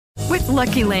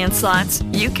Lucky Land Slots,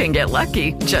 you can get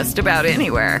lucky just about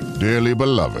anywhere. Dearly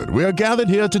beloved, we are gathered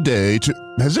here today to...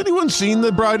 Has anyone seen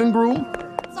the bride and groom?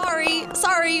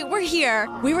 Sorry, we're here.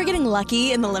 We were getting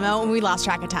lucky in the limo and we lost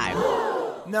track of time.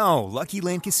 No, Lucky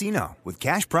Land Casino, with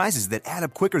cash prizes that add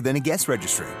up quicker than a guest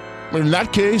registry. In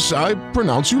that case, I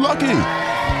pronounce you lucky.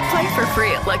 Play for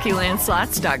free at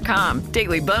LuckyLandSlots.com.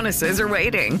 Daily bonuses are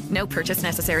waiting. No purchase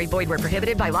necessary. Void where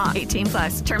prohibited by law.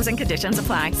 18+. Terms and conditions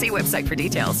apply. See website for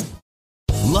details.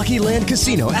 Lucky Land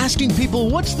Casino, asking people,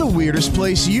 what's the weirdest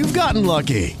place you've gotten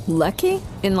lucky? Lucky?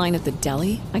 In line at the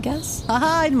deli, I guess?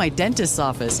 Aha, in my dentist's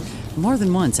office. More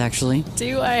than once, actually.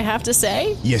 Do I have to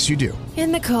say? Yes, you do.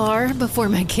 In the car before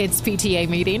my kids' PTA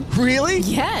meeting. Really?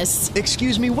 Yes.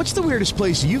 Excuse me, what's the weirdest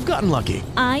place you've gotten lucky?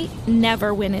 I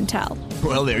never win and tell.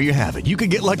 Well, there you have it. You can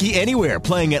get lucky anywhere,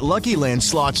 playing at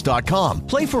LuckyLandSlots.com.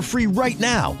 Play for free right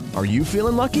now. Are you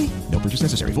feeling lucky? No purchase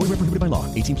necessary. Void where prohibited by law.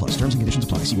 18+. Terms and conditions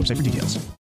apply. See website for details.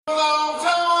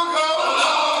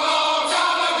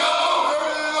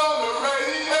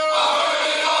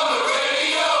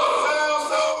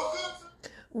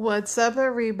 What's up,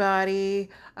 everybody?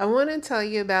 I want to tell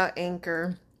you about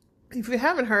Anchor. If you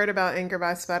haven't heard about Anchor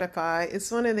by Spotify,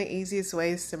 it's one of the easiest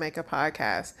ways to make a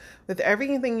podcast with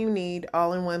everything you need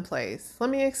all in one place. Let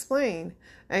me explain.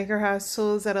 Anchor has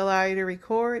tools that allow you to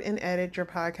record and edit your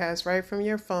podcast right from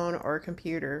your phone or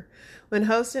computer. When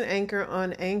hosting Anchor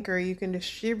on Anchor, you can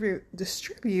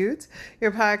distribute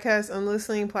your podcast on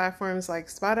listening platforms like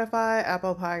Spotify,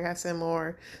 Apple Podcasts, and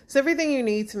more. It's everything you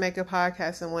need to make a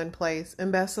podcast in one place.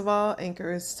 And best of all,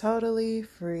 Anchor is totally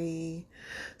free.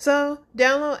 So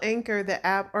download Anchor, the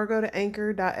app, or go to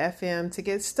anchor.fm to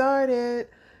get started.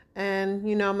 And,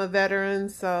 you know, I'm a veteran,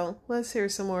 so let's hear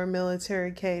some more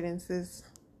military cadences.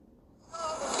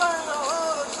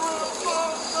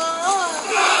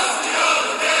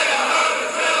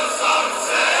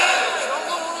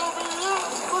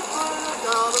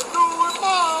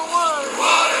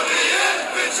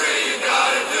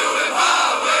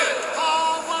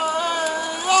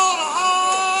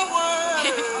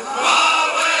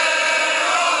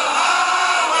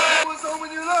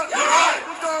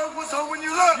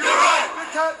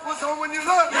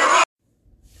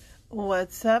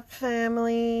 What's up,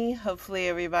 family? Hopefully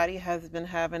everybody has been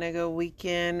having a good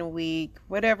weekend, week,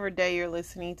 whatever day you're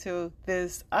listening to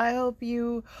this. I hope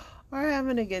you are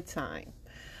having a good time.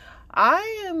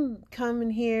 I am coming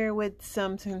here with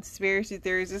some conspiracy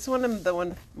theories. It's one of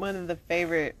my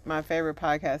favorite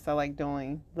podcasts I like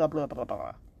doing. Blah blah blah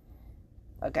blah.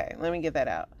 Okay, let me get that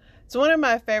out. It's one of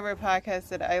my favorite podcasts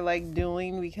that I like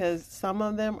doing because some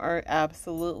of them are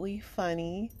absolutely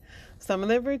funny. Some of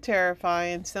them are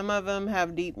terrifying. Some of them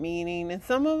have deep meaning. And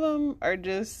some of them are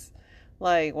just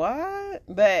like, what?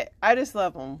 But I just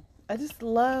love them. I just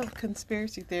love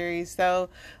conspiracy theories. So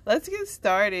let's get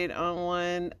started on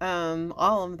one,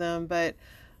 all of them. But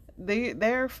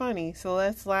they're funny. So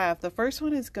let's laugh. The first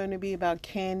one is going to be about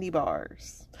candy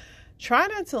bars. Try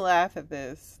not to laugh at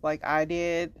this like I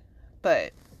did.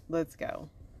 But let's go.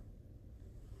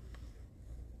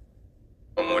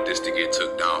 I don't want this to get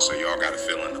took down, so y'all gotta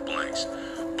fill in the blanks.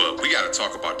 But we gotta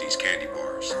talk about these candy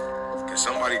bars. Can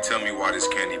somebody tell me why this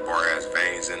candy bar has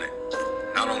veins in it?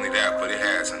 Not only that, but it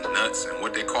has nuts and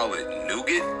what they call it,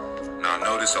 nougat. Now I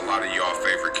know this a lot of y'all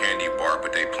favorite candy bar,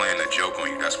 but they playing a joke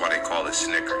on you. That's why they call it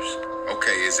Snickers.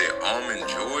 Okay, is it Almond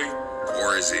Joy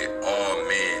or is it All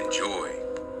Man Joy?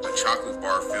 A chocolate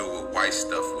bar filled with white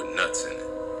stuff with nuts in it.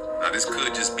 Now this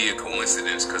could just be a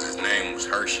coincidence because his name was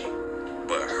Hershey,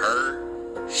 but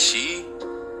she,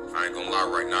 I ain't gonna lie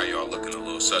right now, y'all looking a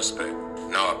little suspect.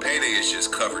 Now, a payday is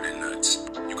just covered in nuts.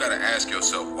 You gotta ask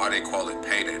yourself why they call it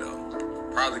payday,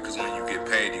 though. Probably because when you get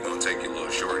paid, you're gonna take your little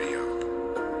shorty out.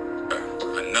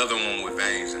 Another one with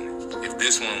veins in it. If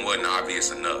this one wasn't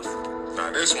obvious enough.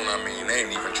 Now, this one, they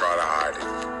ain't even try to hide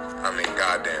it.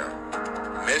 Goddamn.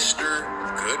 Mr.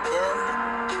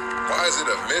 Goodbar? Why is it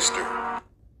a Mr.?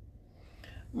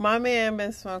 My man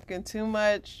been smoking too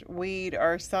much weed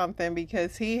or something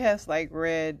because he has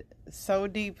read so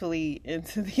deeply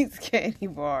into these candy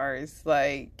bars.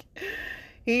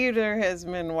 He either has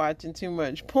been watching too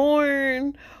much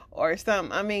porn or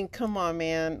something. Come on,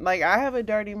 man. I have a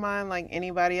dirty mind like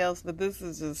anybody else, but this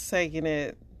is just taking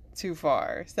it too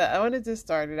far. So I wanted to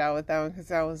start it out with that one because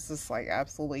that was just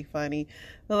absolutely funny.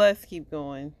 But let's keep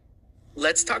going.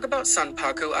 Let's talk about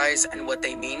Sanpaku eyes and what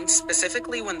they mean,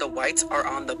 specifically when the whites are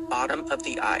on the bottom of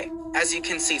the eye. As you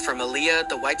can see from Aaliyah,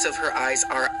 the whites of her eyes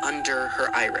are under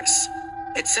her iris.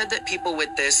 It's said that people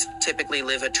with this typically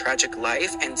live a tragic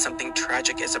life and something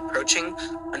tragic is approaching.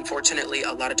 Unfortunately,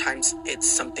 a lot of times it's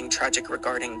something tragic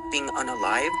regarding being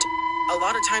unalived. A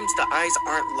lot of times the eyes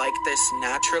aren't like this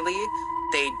naturally.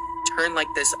 They turn like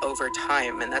this over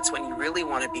time, and that's when you really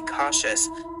want to be cautious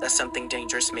that something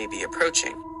dangerous may be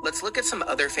approaching. Let's look at some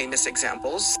other famous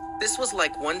examples. This was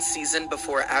like one season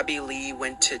before Abby Lee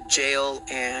went to jail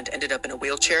and ended up in a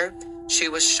wheelchair. She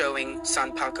was showing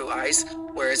Sanpaku eyes,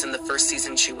 whereas in the first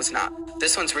season she was not.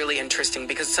 This one's really interesting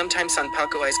because sometimes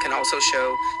Sanpaku eyes can also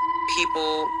show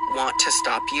people want to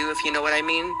stop you, if you know what I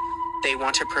mean. They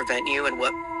want to prevent you, and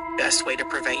what best way to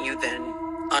prevent you than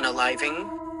unaliving?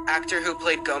 Actor who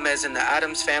played Gomez in the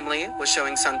Addams Family was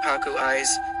showing Sanpaku eyes.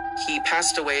 He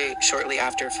passed away shortly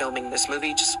after filming this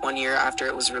movie, just 1 year after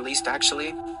it was released,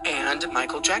 actually. And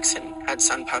Michael Jackson had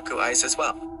Sanpaku eyes as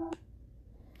well.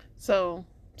 So,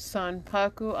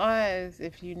 Sanpaku eyes,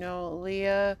 if you know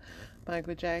Aaliyah,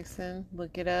 Michael Jackson,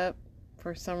 look it up.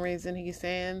 For some reason, he's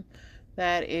saying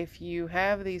that if you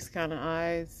have these kind of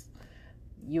eyes,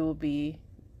 you'll be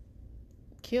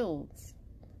killed.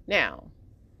 Now,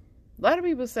 a lot of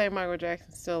people say Michael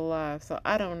Jackson's still alive, so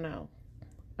I don't know.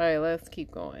 Alright, let's keep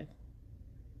going.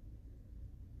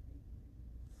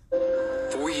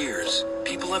 For years,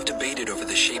 people have debated over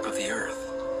the shape of the Earth,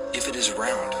 if it is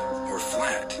round or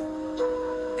flat.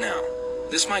 Now,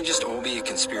 this might just all be a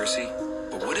conspiracy,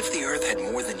 but what if the Earth had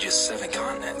more than just 7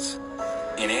 continents?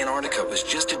 And Antarctica was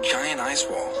just a giant ice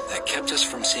wall that kept us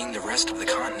from seeing the rest of the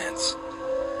continents?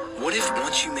 What if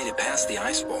once you made it past the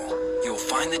ice wall, you'll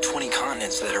find the 20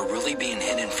 continents that are really being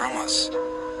hidden from us?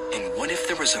 And what if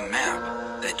there was a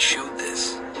map that showed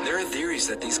this? There are theories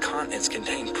that these continents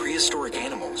contain prehistoric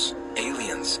animals,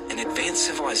 aliens, and advanced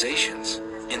civilizations,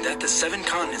 and that the 7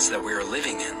 continents that we are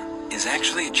living in is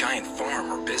actually a giant farm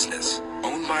or business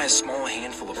owned by a small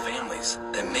handful of families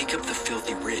that make up the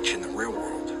filthy rich in the real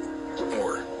world,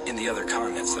 or in the other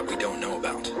continents that we don't know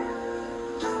about.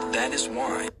 That is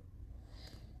why.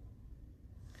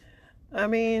 I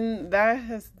mean,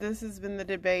 this has been the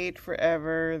debate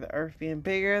forever. The Earth being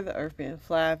bigger, the Earth being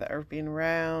flat, the Earth being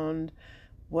round.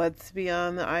 What's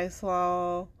beyond the ice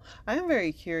wall? I'm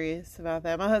very curious about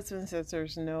that. My husband says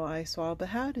there's no ice wall, but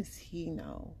how does he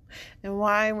know? And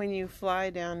why, when you fly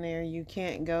down there, you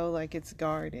can't go like it's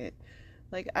guarded?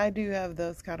 Like, I do have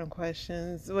those kind of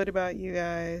questions. What about you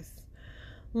guys?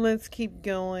 Let's keep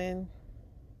going.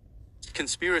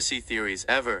 Conspiracy theories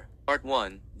ever. Part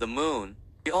 1. The moon.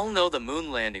 We all know the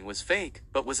moon landing was fake,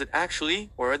 but was it actually,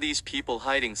 or are these people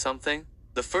hiding something?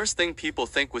 The first thing people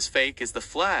think was fake is the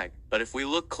flag, but if we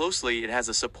look closely, it has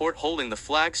a support holding the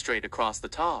flag straight across the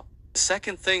top. The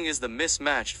second thing is the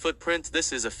mismatched footprint.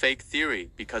 This is a fake theory,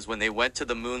 because when they went to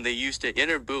the moon, they used an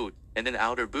inner boot and an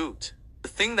outer boot. The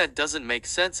thing that doesn't make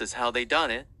sense is how they done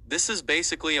it. This is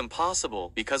basically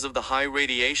impossible because of the high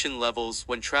radiation levels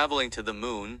when traveling to the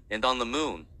moon and on the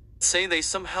moon. Say they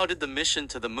somehow did the mission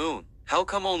to the moon. How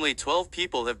come only 12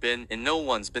 people have been and no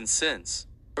one's been since?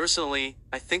 Personally,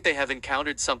 I think they have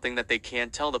encountered something that they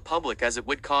can't tell the public as it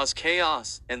would cause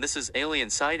chaos, and this is alien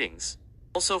sightings.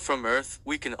 Also from Earth,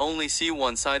 we can only see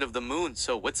one side of the moon,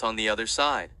 so what's on the other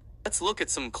side? Let's look at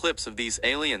some clips of these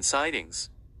alien sightings.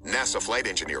 NASA flight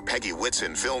engineer Peggy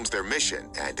Whitson films their mission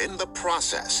and in the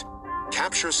process,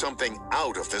 captures something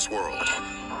out of this world.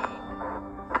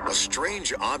 A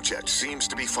strange object seems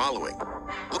to be following.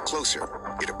 Look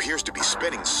closer. It appears to be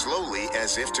spinning slowly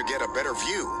as if to get a better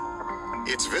view.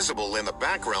 It's visible in the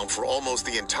background for almost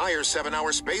the entire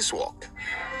 7-hour spacewalk.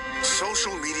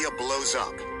 Social media blows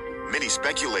up. Many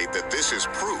speculate that this is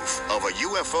proof of a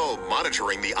UFO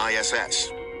monitoring the ISS.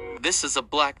 This is a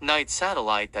Black Knight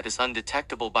satellite that is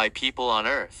undetectable by people on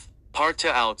Earth. Part 2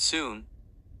 out soon.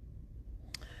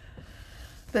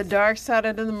 The dark side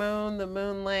of the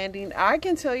moon landing. I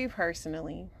can tell you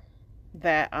personally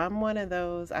that I'm one of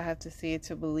those, I have to see it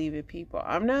to believe it people.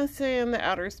 I'm not saying the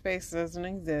outer space doesn't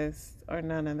exist or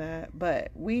none of that,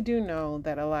 but we do know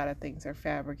that a lot of things are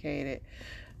fabricated.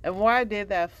 And why did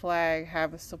that flag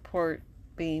have a support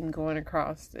beam going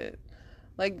across it?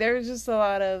 Like, there's just a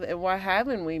lot of, and why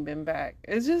haven't we been back?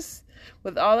 It's just,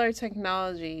 with all our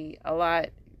technology, a lot,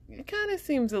 it kind of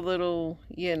seems a little,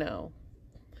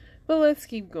 but let's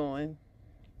keep going.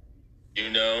 You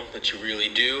know that you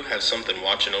really do have something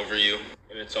watching over you,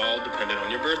 and it's all dependent on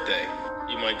your birthday.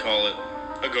 You might call it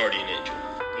a guardian angel,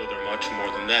 though they're much more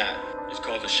than that. It's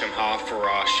called the Shemha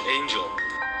Farash angel.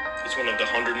 It's one of the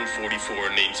 144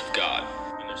 names of God,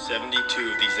 and there's 72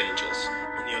 of these angels,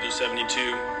 and the other 72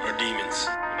 are demons.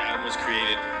 When Adam was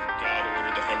created, God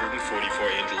ordered the 144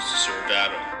 angels to serve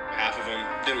Adam. Half of them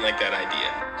didn't like that idea,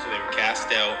 so they were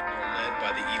cast out and led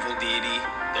by the evil deity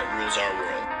that rules our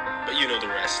world. But you know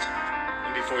the rest.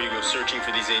 And before you go searching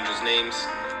for these angels' names,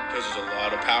 because there's a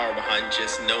lot of power behind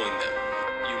just knowing them,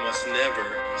 you must never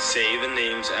say the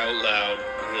names out loud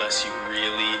unless you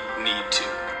really need to.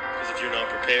 Because if you're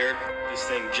not prepared, this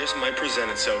thing just might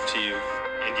present itself to you,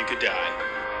 and you could die.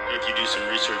 But if you do some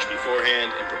research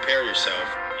beforehand and prepare yourself,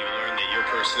 you'll learn that your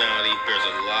personality bears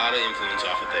a lot of influence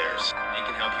off of theirs. It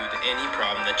can help you with any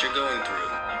problem that you're going through,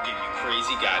 and give you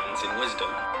crazy guidance and wisdom,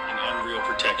 and unreal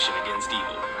protection against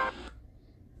evil.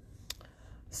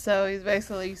 So he's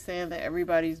basically saying that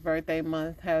everybody's birthday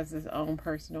month has its own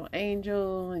personal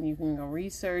angel, and you can go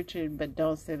research it, but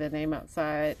don't say the name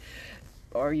outside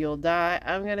or you'll die.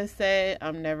 I'm going to say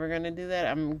I'm never going to do that.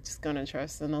 I'm just going to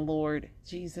trust in the Lord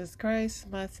Jesus Christ,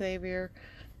 my Savior.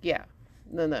 Yeah.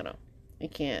 No. I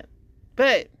can't.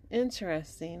 But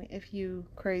interesting if you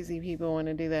crazy people want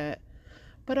to do that.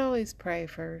 But always pray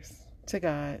first to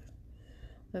God.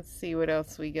 Let's see what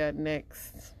else we got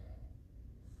next.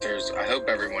 I hope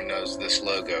everyone knows this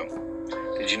logo.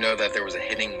 Did you know that there was a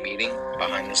hidden meaning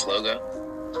behind this logo?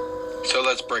 So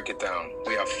let's break it down.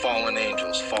 We have fallen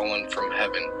angels fallen from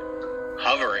heaven,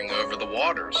 hovering over the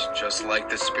waters, just like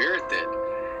the Spirit did.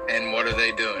 And what are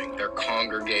they doing? They're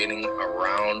congregating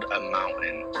around a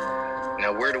mountain.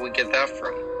 Now, where do we get that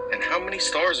from? And how many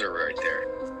stars are right there?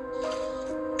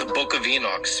 The book of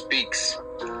Enoch speaks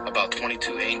about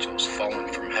 22 angels fallen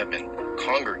from heaven,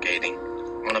 congregating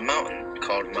on a mountain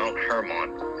called Mount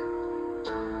Hermon,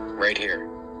 right here,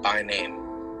 by name.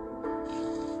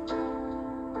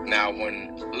 Now,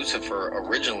 when Lucifer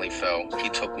originally fell, he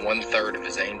took 1/3 of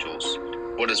his angels.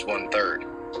 What is 1/3?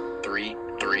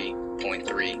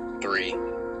 3.33.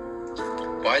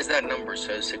 Why is that number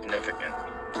so significant?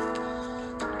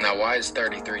 Now, why is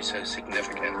 33 so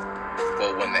significant?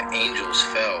 Well, when the angels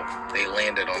fell, they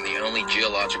landed on the only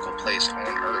geological place on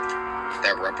Earth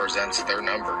that represents their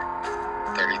number.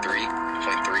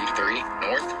 33.33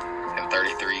 north and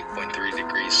 33.3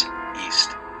 degrees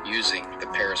east, using the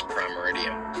Paris Prime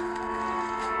Meridian.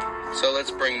 So let's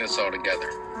bring this all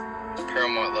together.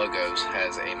 Paramount Logos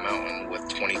has a mountain with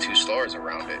 22 stars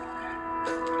around it.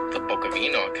 The Book of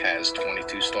Enoch has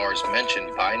 22 stars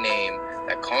mentioned by name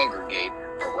that congregate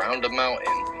around a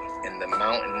mountain, and the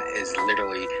mountain is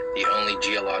literally the only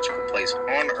geological place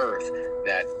on Earth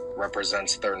that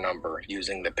represents their number,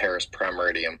 using the Paris Prime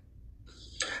Meridian.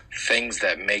 Things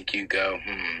that make you go,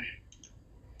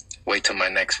 Wait till my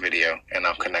next video, and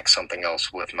I'll connect something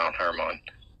else with Mount Hermon.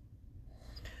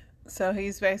 So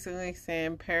he's basically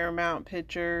saying Paramount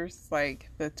Pictures, like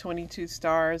the 22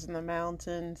 stars in the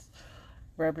mountains,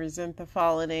 represent the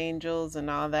fallen angels and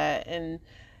all that. And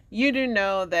you do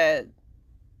know that,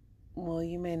 well,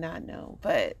 you may not know,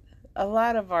 but a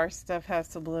lot of our stuff has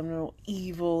subliminal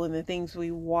evil in the things we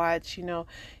watch,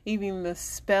 even the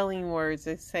spelling words,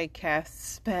 they say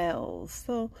cast spells.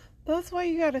 So that's why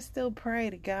you got to still pray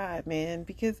to God, man,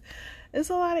 because there's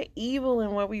a lot of evil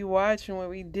in what we watch and what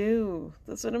we do.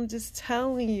 That's what I'm just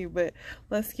telling you, but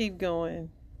let's keep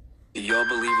going. Do y'all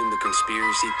believe in the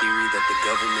conspiracy theory that the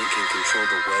government can control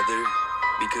the weather?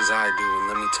 Because I do, and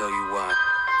let me tell you why.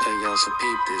 Hey, y'all, so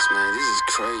peep this, man. This is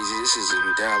crazy. This is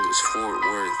in Dallas, Fort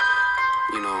Worth.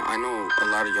 I know a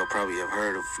lot of y'all probably have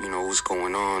heard of, what's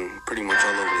going on. Pretty much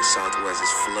all over the Southwest is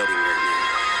flooding right now.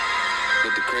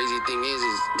 But the crazy thing is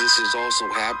this is also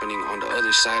happening on the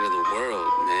other side of the world,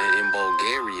 man. In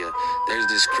Bulgaria, there's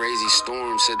this crazy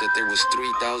storm, said that there was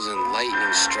 3,000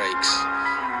 lightning strikes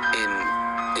in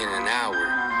an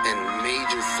hour and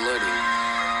major flooding.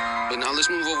 But now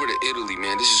let's move over to Italy,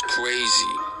 man. This is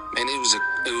crazy. Man, it was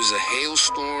a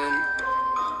hailstorm,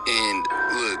 and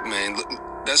look, man,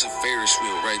 that's a Ferris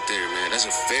wheel right there, man. That's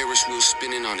a Ferris wheel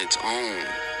spinning on its own.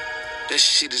 That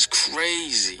shit is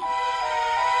crazy.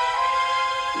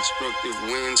 Destructive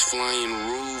winds, flying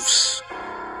roofs.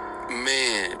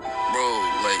 Man, bro,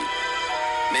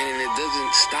 and it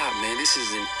doesn't stop, man. This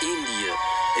is in India.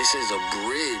 It says a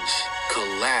bridge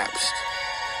collapsed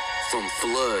from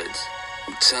floods.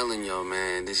 I'm telling y'all,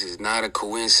 man, this is not a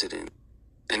coincidence.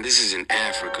 And this is in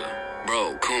Africa.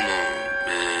 Bro, come on,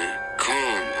 man. Come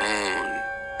on.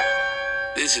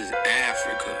 This is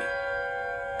Africa.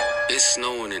 It's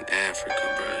snowing in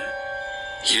Africa, bro.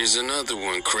 Here's another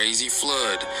one. Crazy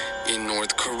flood in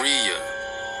North Korea.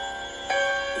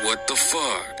 What the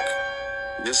fuck?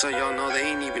 Just so y'all know, they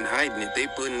ain't even hiding it. They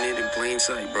putting it in plain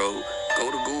sight, bro.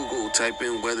 Go to Google, type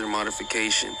in weather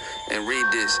modification, and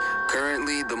read this.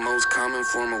 Currently, the most common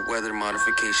form of weather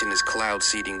modification is cloud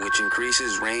seeding, which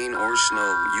increases rain or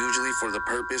snow, usually for the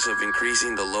purpose of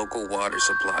increasing the local water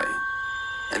supply.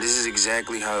 And this is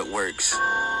exactly how it works.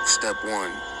 Step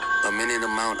 1. A minute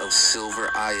amount of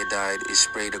silver iodide is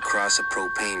sprayed across a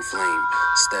propane flame.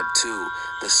 Step 2,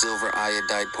 the silver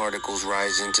iodide particles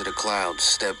rise into the clouds.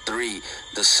 Step 3,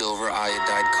 the silver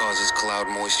iodide causes cloud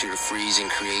moisture to freeze and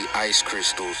create ice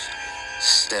crystals.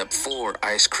 Step 4,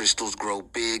 ice crystals grow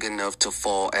big enough to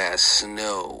fall as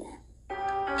snow.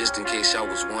 Just in case y'all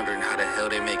was wondering how the hell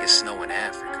they make it snow in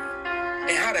Africa.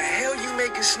 And how the hell you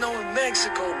make it snow in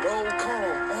Mexico, bro?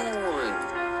 Come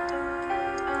on.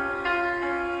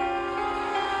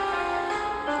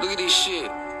 Look at this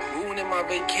shit. Ruining my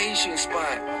vacation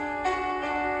spot.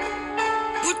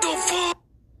 What the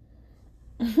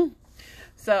fuck?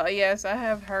 So, yes, I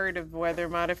have heard of weather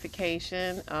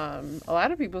modification. A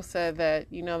lot of people said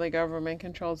that, the government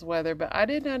controls weather, but I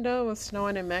did not know it was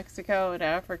snowing in Mexico and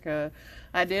Africa.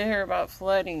 I did hear about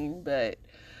flooding, but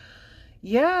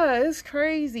yeah, it's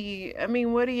crazy. I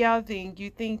mean, what do y'all think? You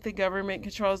think the government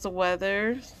controls the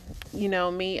weather?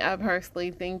 Me, I personally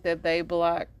think that they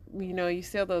block, you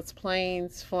see all those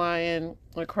planes flying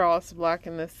across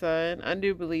blocking the sun. I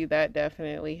do believe that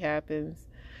definitely happens.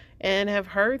 And have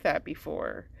heard that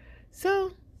before.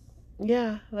 So,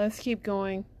 yeah, let's keep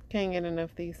going. Can't get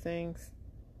enough of these things.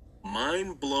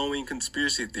 Mind-blowing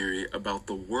conspiracy theory about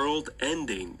the world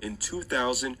ending in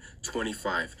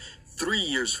 2025. 3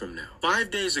 years from now. 5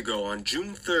 days ago, on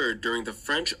June 3rd, during the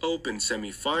French Open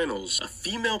semifinals, a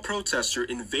female protester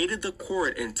invaded the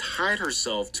court and tied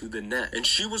herself to the net. And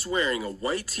she was wearing a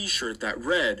white t-shirt that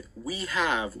read, "We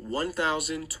have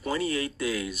 1,028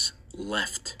 days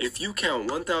left." If you count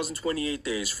 1,028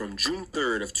 days from June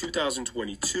 3rd of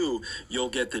 2022, you'll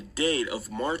get the date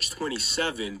of March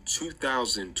 27,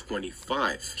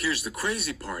 2025. Here's the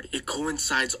crazy part. It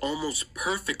coincides almost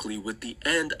perfectly with the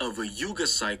end of a Yuga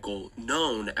cycle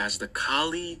known as the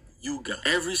Kali Yuga.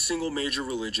 Every single major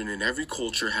religion in every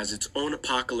culture has its own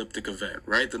apocalyptic event,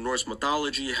 right? The Norse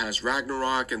mythology has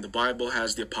Ragnarok, and the Bible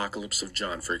has the Apocalypse of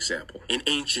John, for example. In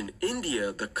ancient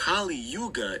India, the Kali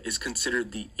Yuga is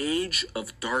considered the age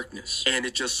of darkness, and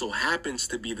it just so happens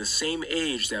to be the same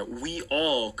age that we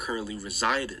all currently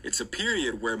reside in. It's a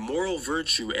period where moral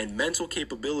virtue and mental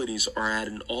capabilities are at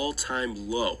an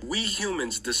all-time low. We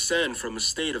humans descend from a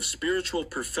state of spiritual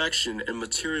perfection and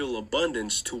material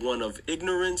abundance to one of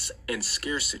ignorance and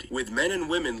scarcity, with men and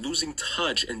women losing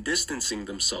touch and distancing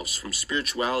themselves from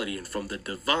spirituality and from the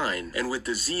divine, and with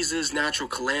diseases, natural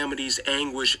calamities,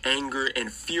 anguish, anger,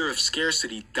 and fear of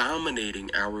scarcity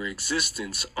dominating our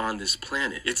existence on this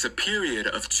planet. It's a period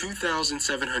of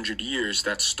 2,700 years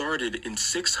that started in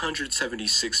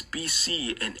 676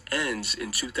 BC and ends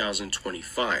in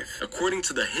 2025. According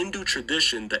to the Hindu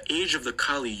tradition, the age of the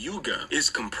Kali Yuga is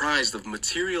comprised of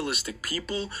materialistic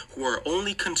people who are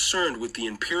only concerned with the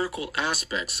empirical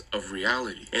aspects of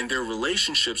reality, and their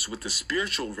relationships with the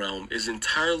spiritual realm is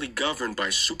entirely governed by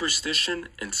superstition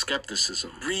and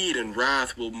skepticism. Greed and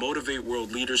wrath will motivate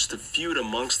world leaders to feud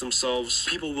amongst themselves.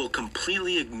 People will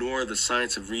completely ignore the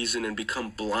science of reason and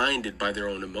become blinded by their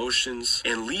own emotions,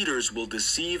 and leaders will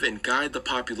deceive and guide the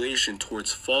population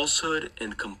towards falsehood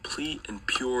and complete and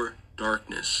pure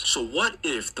darkness. So what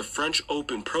if the French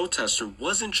Open protester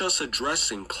wasn't just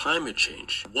addressing climate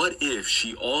change? What if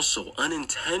she also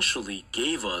unintentionally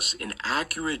gave us an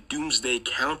accurate doomsday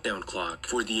countdown clock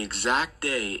for the exact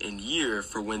day and year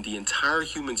for when the entire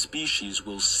human species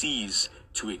will cease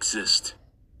to exist?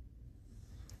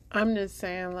 I'm just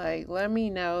saying, let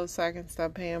me know so I can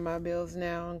stop paying my bills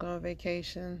now and go on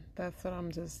vacation. That's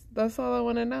all I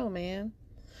want to know, man.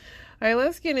 All right,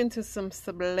 let's get into some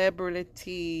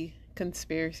celebrity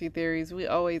conspiracy theories. We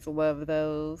always love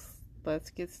those. Let's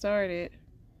get started.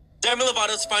 Demi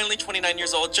Lovato's finally 29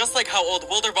 years old, just like how old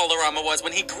Wilder Valderrama was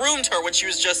when he groomed her when she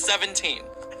was just 17.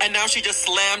 And now she just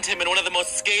slammed him in one of the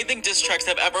most scathing diss tracks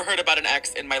I've ever heard about an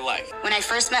ex in my life. When I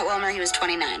first met Wilmer, he was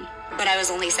 29, but I was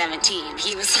only 17.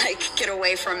 He was like, get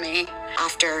away from me.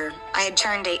 After I had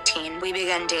turned 18, we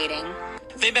began dating.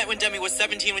 They met when Demi was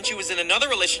 17 when she was in another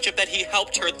relationship that he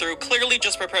helped her through, clearly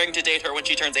just preparing to date her when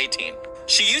she turns 18.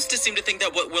 She used to seem to think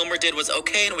that what Wilmer did was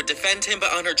okay and would defend him,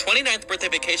 but on her 29th birthday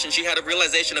vacation, she had a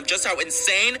realization of just how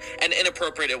insane and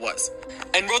inappropriate it was.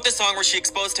 And wrote this song where she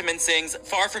exposed him and sings,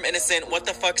 "Far from innocent, what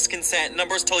the fuck's consent?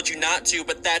 Numbers told you not to,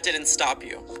 but that didn't stop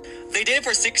you." They dated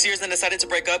for 6 years and decided to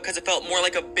break up because it felt more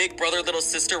like a big brother, little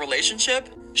sister relationship.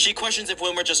 She questions if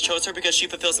Wilmer just chose her because she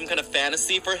fulfills some kind of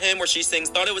fantasy for him, where she sings,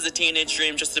 "Thought it was a teenage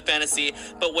dream, just a fantasy,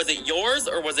 but was it yours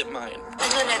or was it mine?"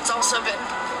 And then it's also been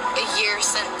a year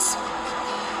since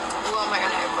Wilmer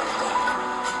and I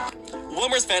broke up.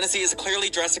 Wilmer's fantasy is clearly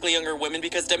drastically younger women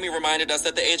because Demi reminded us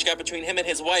that the age gap between him and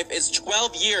his wife is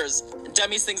 12 years.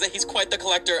 Demi sings that he's quite the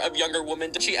collector of younger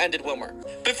women. She ended Wilmer.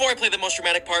 Before I play the most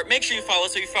dramatic part, make sure you follow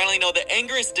so you finally know the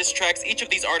angriest diss tracks each of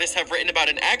these artists have written about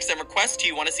an ex and requests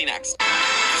you want to see next. 17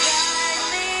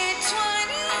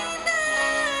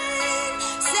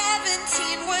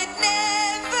 would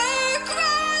never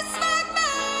cross my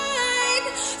mind.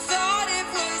 Thought it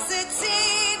was a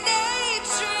teenage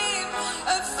dream,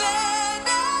 a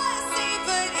fantasy,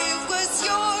 but it was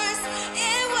yours,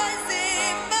 it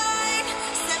wasn't mine.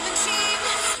 17,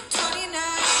 29.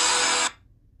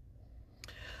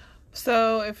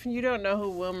 So, if you don't know who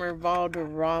Wilmer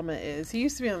Valderrama is, he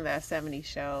used to be on That 70s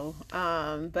Show,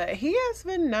 but he has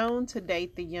been known to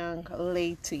date the young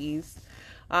ladies.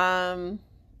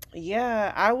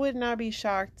 Yeah, I would not be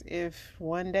shocked if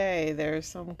one day there's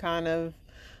some kind of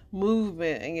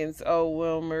movement against old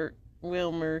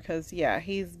Wilmer, because, yeah,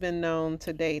 he's been known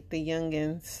to date the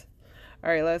youngins.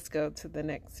 All right, let's go to the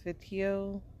next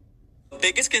video. The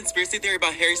biggest conspiracy theory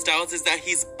about Harry Styles is that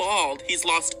he's bald, he's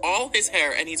lost all his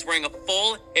hair, and he's wearing a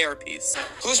full hairpiece.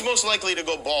 Who's most likely to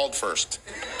go bald first?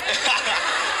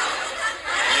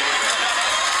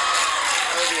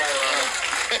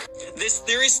 This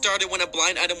theory started when a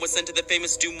blind item was sent to the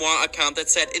famous Dumois account that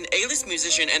said an A-list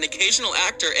musician and occasional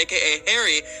actor, aka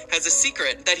Harry, has a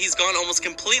secret that he's gone almost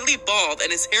completely bald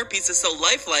and his hairpiece is so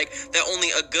lifelike that only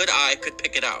a good eye could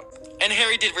pick it out. And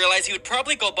Harry did realize he would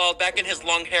probably go bald back in his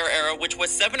long hair era, which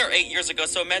was 7 or 8 years ago,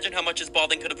 so imagine how much his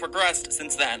balding could have progressed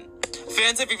since then.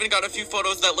 Fans have even got a few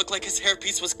photos that look like his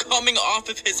hairpiece was coming off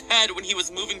of his head when he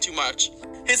was moving too much.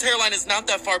 His hairline is not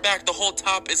that far back, the whole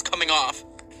top is coming off.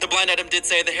 The blind item did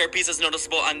say the hairpiece is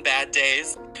noticeable on bad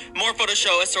days. More photos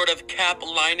show a sort of cap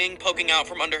lining poking out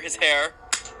from under his hair.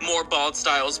 More bald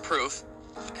Styles proof.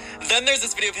 Then there's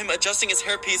this video of him adjusting his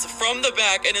hairpiece from the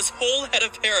back and his whole head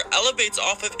of hair elevates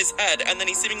off of his head and then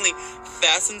he seemingly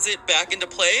fastens it back into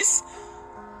place.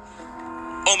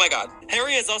 Oh my god.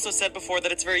 Harry has also said before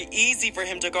that it's very easy for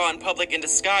him to go out in public in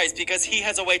disguise because he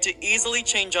has a way to easily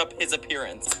change up his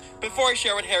appearance. Before I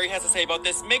share what Harry has to say about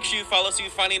this, make sure you follow so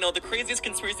you finally know the craziest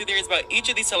conspiracy theories about each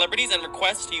of these celebrities and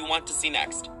requests you want to see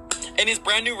next. In his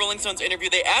brand new Rolling Stones interview,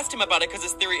 they asked him about it because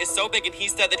his theory is so big and he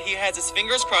said that he has his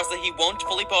fingers crossed that he won't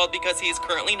fully bald because he is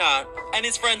currently not. And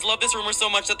his friends love this rumor so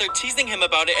much that they're teasing him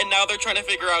about it and now they're trying to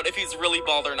figure out if he's really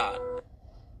bald or not.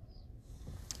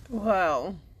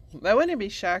 Well, that wouldn't be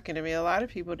shocking to me. A lot of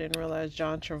people didn't realize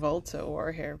John Travolta wore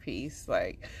a hairpiece,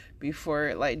 like,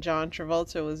 before, like, John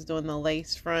Travolta was doing the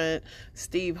lace front.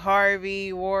 Steve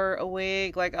Harvey wore a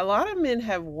wig. Like, a lot of men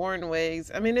have worn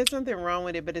wigs. I mean, there's nothing wrong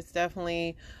with it, but it's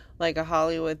definitely, like, a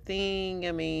Hollywood thing.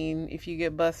 I mean, if you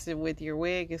get busted with your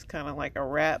wig, it's kind of like a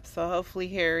wrap. So hopefully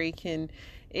Harry can,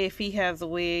 if he has a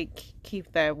wig,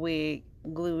 keep that wig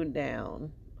glued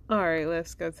down. All right,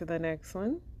 let's go to the next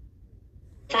one.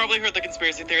 Probably heard the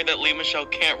conspiracy theory that Lea Michele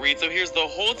can't read, so here's the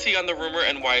whole tea on the rumor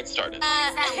and why it started.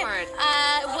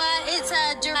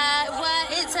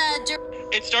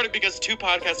 It started because two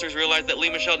podcasters realized that Lea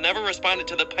Michele never responded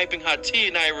to the piping hot tea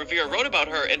Naya Rivera wrote about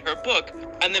her in her book,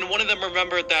 and then one of them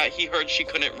remembered that he heard she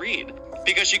couldn't read.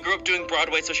 Because she grew up doing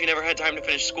Broadway, so she never had time to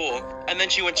finish school. And then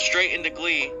she went straight into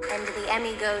Glee. And the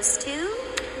Emmy goes to...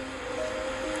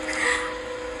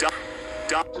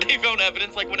 They found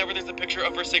evidence, like whenever there's a picture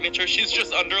of her signature, she's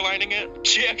just underlining it.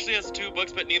 She actually has 2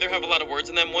 books, but neither have a lot of words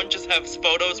in them. One just has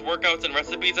photos, workouts, and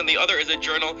recipes, and the other is a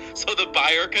journal, so the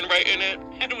buyer can write in it.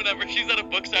 And whenever she's at a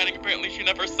book signing, apparently she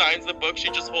never signs the book, she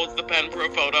just holds the pen for a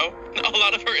photo. A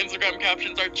lot of her Instagram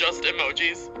captions are just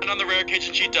emojis. And on the rare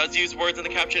occasion she does use words in the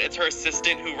caption, it's her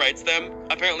assistant who writes them.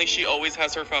 Apparently she always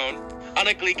has her phone. On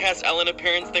a Gleecast Ellen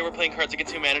appearance, they were playing Cards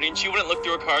Against Humanity, and she wouldn't look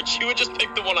through a card, she would just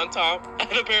pick the one on top.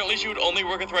 And apparently she would only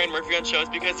work with Ryan Murphy on shows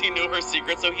because he knew her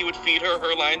secret, so he would feed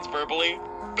her lines verbally.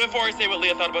 Before I say what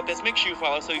Leah thought about this, make sure you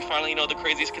follow so you finally know the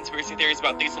craziest conspiracy theories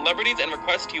about these celebrities and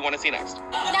requests you want to see next.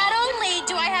 Not only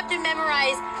do I have to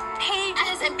memorize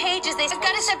pages and pages, they've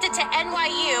got to send it to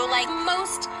NYU, like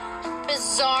most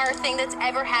bizarre thing that's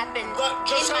ever happened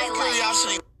in my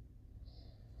life.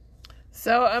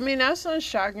 So, I mean, that's not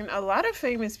shocking. A lot of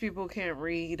famous people can't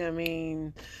read. I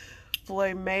mean,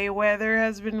 Floyd Mayweather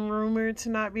has been rumored to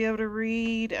not be able to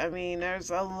read. I mean,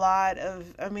 there's a lot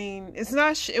of, I mean, it's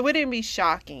not, it wouldn't be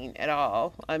shocking at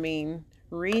all. I mean,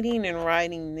 reading and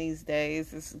writing these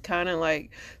days is kind of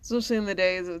like, especially in the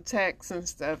days of text and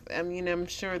stuff. I mean, I'm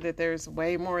sure that there's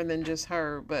way more than just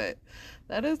her, but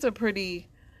that is a pretty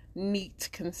neat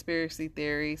conspiracy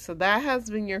theory. So that has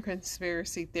been your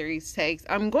conspiracy theories takes.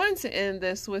 I'm going to end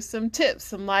this with some tips,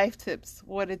 some life tips.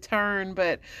 What a turn,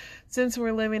 but since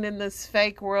we're living in this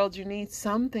fake world, you need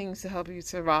some things to help you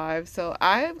survive. So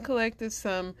I have collected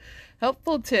some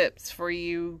helpful tips for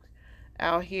you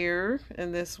out here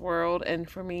in this world and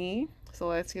for me. So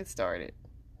let's get started.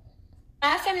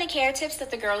 5 family care tips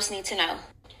that the girls need to know.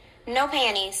 No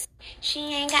panties. She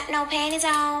ain't got no panties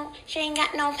on. She ain't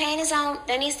got no panties on.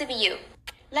 That needs to be you.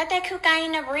 Let that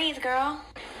cocaine breathe, girl.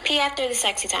 Pee after the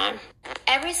sexy time.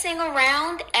 Every single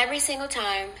round, every single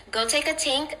time, go take a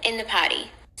tink in the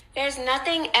potty. There's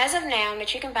nothing as of now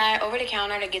that you can buy over the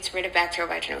counter that gets rid of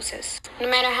bacterial vaginosis. No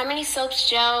matter how many soaps,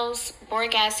 gels,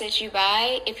 boric acid you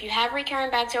buy, if you have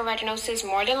recurrent bacterial vaginosis,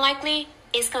 more than likely,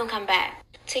 it's going to come back.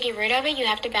 To get rid of it, you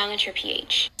have to balance your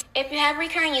pH. If you have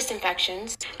recurrent yeast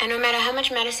infections, and no matter how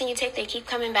much medicine you take, they keep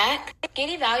coming back, get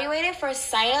evaluated for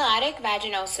cytolytic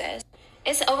vaginosis.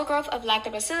 It's the overgrowth of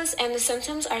lactobacillus, and the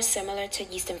symptoms are similar to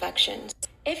yeast infections.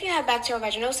 If you have bacterial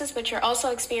vaginosis, but you're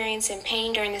also experiencing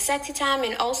pain during the sexy time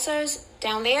and ulcers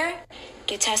down there,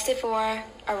 get tested for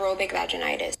aerobic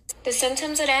vaginitis. The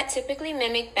symptoms of that typically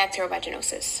mimic bacterial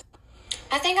vaginosis.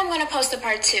 I think I'm going to post a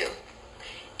part 2.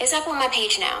 It's up on my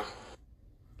page now.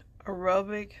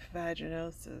 Aerobic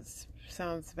vaginosis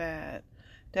sounds bad.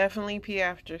 Definitely pee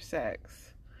after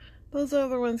sex. Those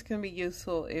other ones can be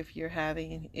useful if you're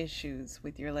having issues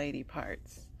with your lady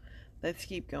parts. Let's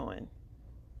keep going.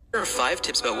 Here are 5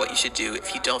 tips about what you should do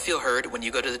if you don't feel heard when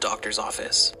you go to the doctor's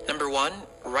office. Number 1,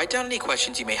 write down any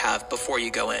questions you may have before you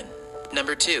go in.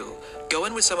 Number 2, go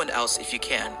in with someone else if you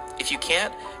can. If you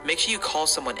can't, make sure you call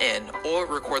someone in or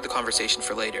record the conversation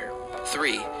for later.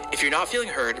 3, if you're not feeling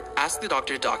heard, ask the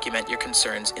doctor to document your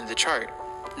concerns in the chart.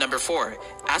 Number 4,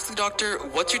 ask the doctor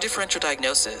what's your differential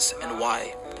diagnosis and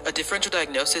why. A differential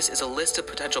diagnosis is a list of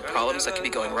potential problems that could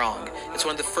be going wrong. It's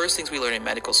one of the first things we learn in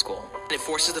medical school. And it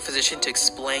forces the physician to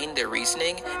explain their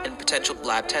reasoning and potential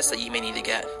lab tests that you may need to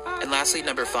get. And lastly,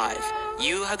 number 5,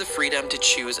 you have the freedom to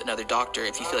choose another doctor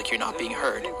if you feel like you're not being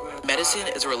heard. Medicine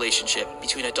is a relationship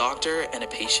between a doctor and a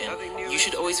patient. You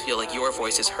should always feel like your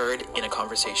voice is heard in a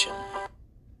conversation.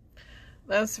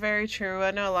 That's very true. I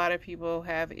know a lot of people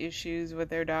have issues with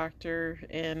their doctor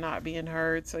and not being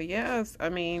heard. So yes, I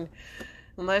mean,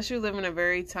 unless you live in a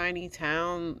very tiny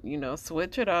town,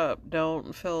 switch it up.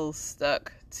 Don't feel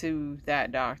stuck to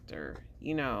that doctor.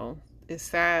 It's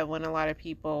sad when a lot of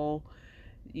people,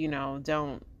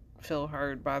 don't feel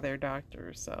heard by their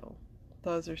doctor. So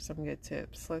those are some good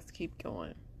tips. Let's keep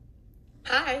going.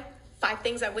 Hi. 5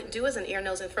 things I wouldn't do as an ear,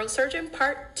 nose, and throat surgeon,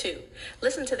 part 2.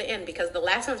 Listen to the end because the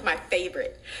last one's my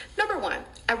favorite. Number 1,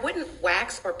 I wouldn't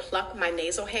wax or pluck my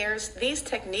nasal hairs. These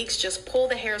techniques just pull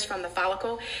the hairs from the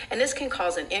follicle, and this can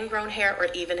cause an ingrown hair or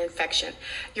even infection.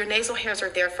 Your nasal hairs are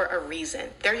there for a reason.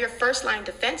 They're your first line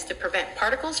defense to prevent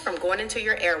particles from going into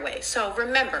your airway. So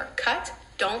remember, cut,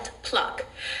 don't pluck.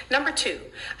 Number 2,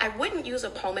 I wouldn't use a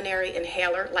pulmonary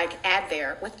inhaler like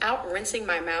Advair without rinsing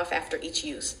my mouth after each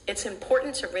use. It's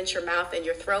important to rinse your mouth and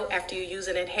your throat after you use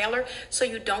an inhaler so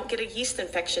you don't get a yeast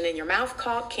infection in your mouth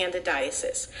called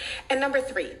candidiasis. And number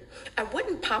 3, I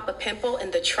wouldn't pop a pimple in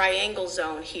the triangle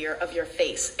zone here of your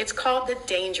face. It's called the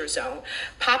danger zone.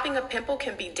 Popping a pimple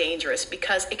can be dangerous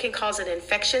because it can cause an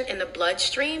infection in the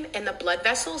bloodstream and the blood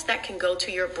vessels that can go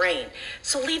to your brain.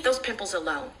 So leave those pimples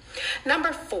alone.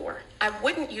 Number 4, I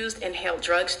wouldn't use inhaled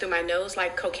drugs through my nose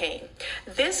like cocaine.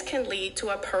 This can lead to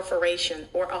a perforation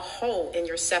or a hole in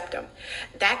your septum.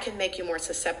 That can make you more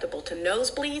susceptible to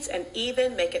nosebleeds and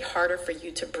even make it harder for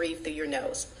you to breathe through your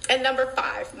nose. And number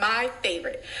 5, my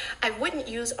favorite, I wouldn't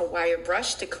use a wire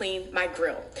brush to clean my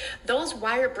grill. Those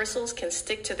wire bristles can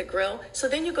stick to the grill, so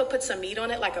then you go put some meat on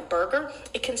it like a burger,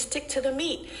 it can stick to the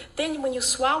meat. Then when you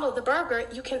swallow the burger,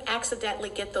 you can accidentally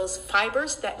get those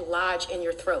fibers that lodge in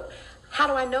your throat. How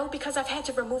do I know? Because I've had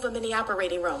to remove them in the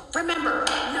operating room. Remember,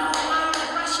 no wire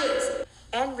brushes.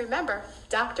 And remember,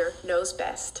 doctor knows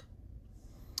best.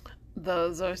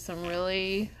 Those are some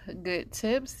really good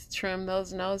tips. Trim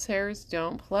those nose hairs.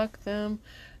 Don't pluck them.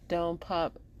 Don't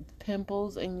pop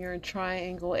pimples in your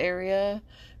triangle area,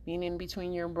 meaning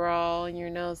between your brow and your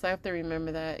nose. I have to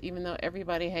remember that, even though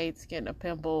everybody hates getting a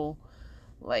pimple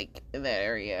like in that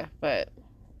area, but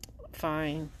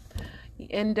fine.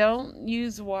 And don't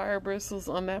use wire bristles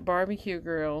on that barbecue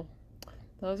grill.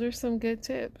 Those are some good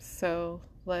tips. So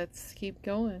let's keep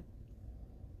going.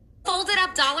 Folded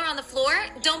up dollar on the floor?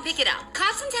 Don't pick it up.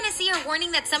 Cops in Tennessee are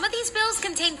warning that some of these bills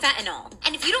contain fentanyl.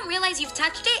 And if you don't realize you've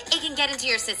touched it, it can get into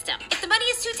your system. If the money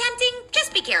is too tempting,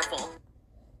 just be careful.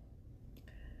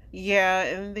 Yeah,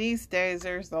 and these days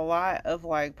there's a lot of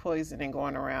poisoning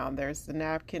going around. There's the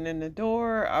napkin in the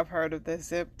door. I've heard of the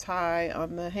zip tie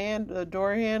on the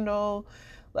door handle.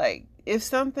 If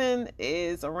something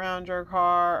is around your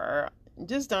car, or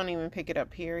just don't even pick it up,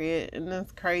 period. In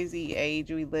this crazy age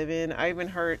we live in, I even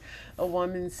heard a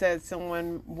woman said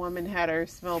woman had her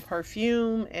smell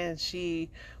perfume and she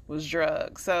was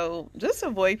drugs. So just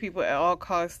avoid people at all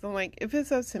costs. I'm like, if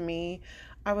it's up to me,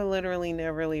 I would literally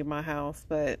never leave my house,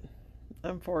 but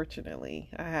unfortunately,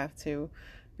 I have to.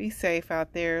 Be safe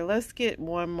out there. Let's get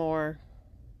one more.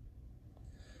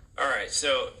 All right,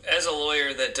 so as a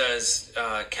lawyer that does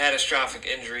catastrophic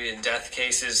injury and death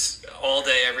cases all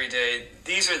day, every day,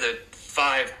 these are the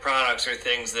 5 products or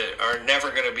things that are never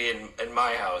going to be in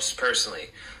my house, personally.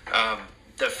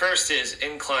 The first is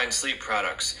incline sleep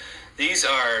products. These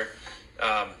are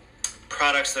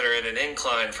products that are in an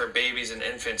incline for babies and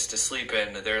infants to sleep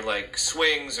in. They're like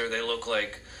swings, or they look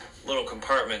like little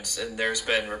compartments, and there's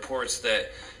been reports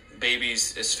that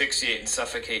babies asphyxiate and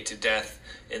suffocate to death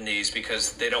in these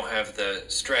because they don't have the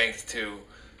strength to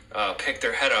pick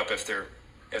their head up if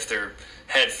their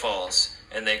head falls,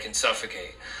 and they can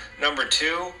suffocate. Number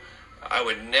 2, I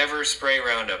would never spray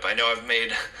Roundup. I know I've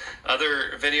made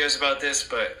other videos about this,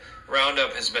 but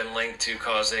Roundup has been linked to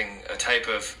causing a type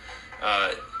of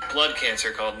blood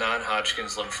cancer called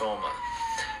non-Hodgkin's lymphoma.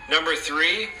 Number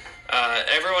 3,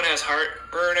 everyone has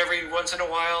heartburn every once in a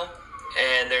while,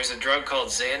 and there's a drug called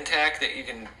Zantac that you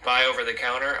can buy over the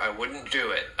counter. I wouldn't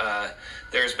do it.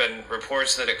 There's been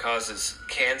reports that it causes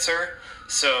cancer,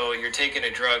 so you're taking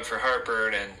a drug for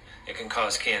heartburn and it can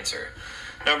cause cancer.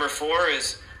 Number 4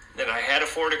 is that I had a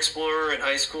Ford Explorer in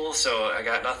high school, so I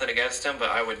got nothing against him, but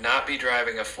I would not be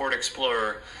driving a Ford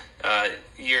Explorer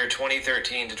year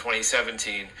 2013 to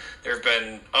 2017. There have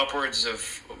been upwards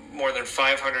of more than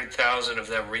 500,000 of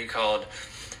them recalled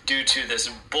due to this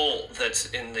bolt that's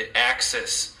in the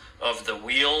axis of the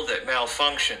wheel that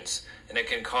malfunctions, and it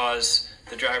can cause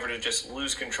the driver to just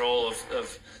lose control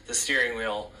of the steering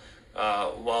wheel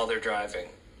while they're driving.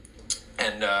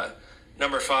 And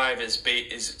number 5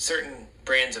 is certain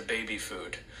brands of baby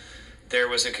food. There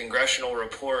was a congressional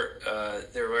report,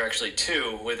 there were actually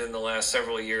 2 within the last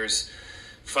several years,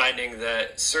 finding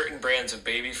that certain brands of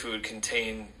baby food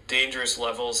contain dangerous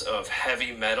levels of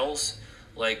heavy metals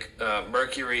like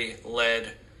mercury,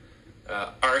 lead,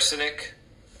 arsenic,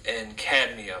 and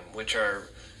cadmium, which are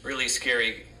really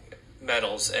scary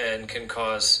metals and can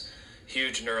cause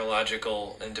huge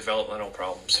neurological and developmental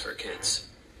problems for kids.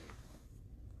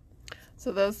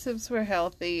 So those tips were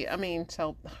healthy.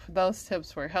 Those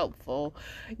tips were helpful.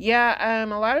 Yeah,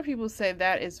 a lot of people say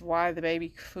that is why the baby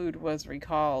food was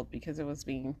recalled, because it was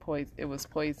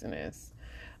poisonous.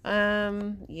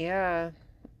 Yeah.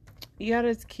 You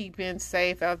gotta keep being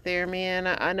safe out there, man.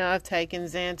 I know I've taken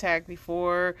Zantac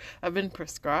before. I've been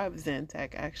prescribed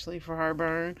Zantac, actually, for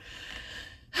heartburn.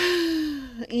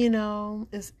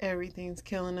 Everything's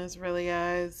killing us, really,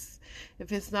 guys.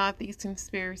 If it's not these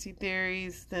conspiracy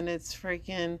theories, then it's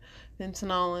freaking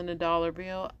fentanyl in a dollar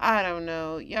bill. I don't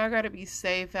know. Y'all gotta be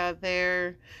safe out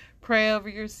there. Pray over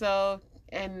yourself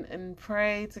and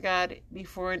pray to God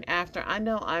before and after. I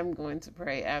know I'm going to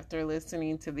pray after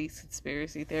listening to these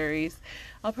conspiracy theories.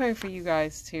 I'll pray for you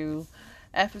guys too.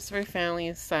 F is for Family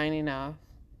is signing off.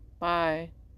 Bye.